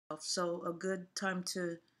So a good time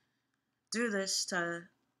to do this to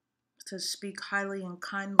speak highly and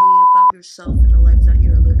kindly about yourself and the life that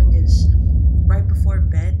you're living is right before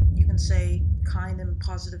bed. You can say kind and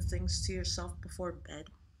positive things to yourself before bed.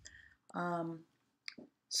 Um,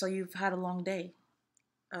 so you've had a long day.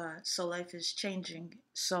 So life is changing.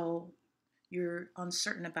 So you're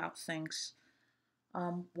uncertain about things.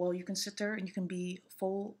 Well, you can sit there and you can be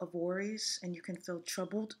full of worries and you can feel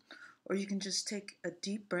troubled, or you can just take a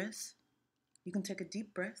deep breath. You can take a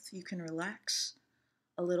deep breath. You can relax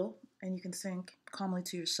a little and you can think calmly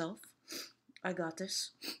to yourself, I got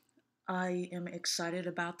this. I am excited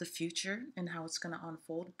about the future and how it's going to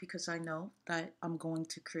unfold because I know that I'm going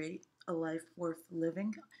to create a life worth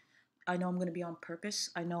living. I know I'm going to be on purpose.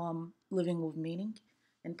 I know I'm living with meaning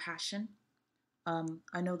and passion.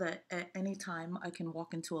 I know that at any time I can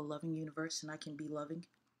walk into a loving universe and I can be loving.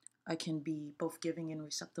 I can be both giving and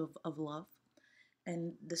receptive of love.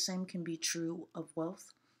 And the same can be true of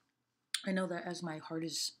wealth. I know that as my heart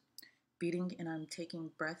is beating and I'm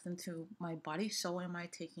taking breath into my body, so am I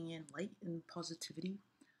taking in light and positivity.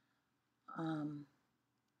 Um,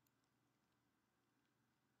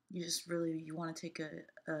 you want to take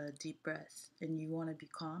a deep breath and you want to be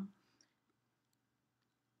calm.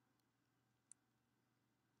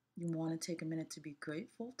 You want to take a minute to be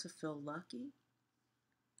grateful, to feel lucky.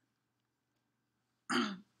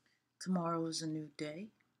 Tomorrow is a new day.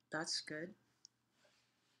 That's good.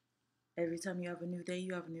 Every time you have a new day,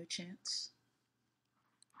 you have a new chance.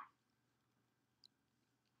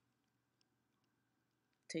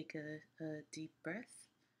 Take a deep breath.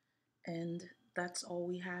 And that's all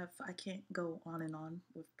we have. I can't go on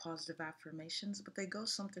with positive affirmations, but they go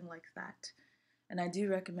something like that. And I do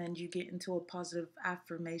recommend you get into a positive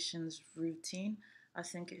affirmations routine. I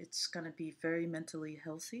think it's going to be very mentally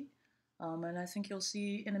healthy. And I think you'll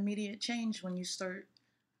see an immediate change when you start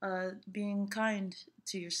being kind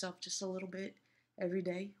to yourself just a little bit every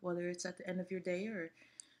day, whether it's at the end of your day or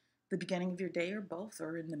the beginning of your day or both,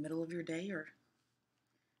 or in the middle of your day, or,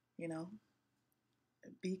 you know,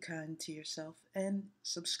 be kind to yourself and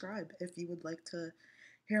subscribe if you would like to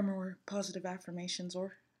hear more positive affirmations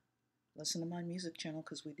or listen to my music channel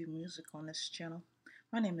because we do music on this channel.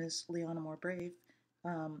 My name is Lyon More Brave.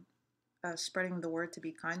 Um, Spreading the word to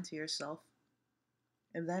be kind to yourself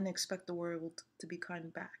and then expect the world to be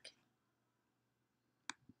kind back.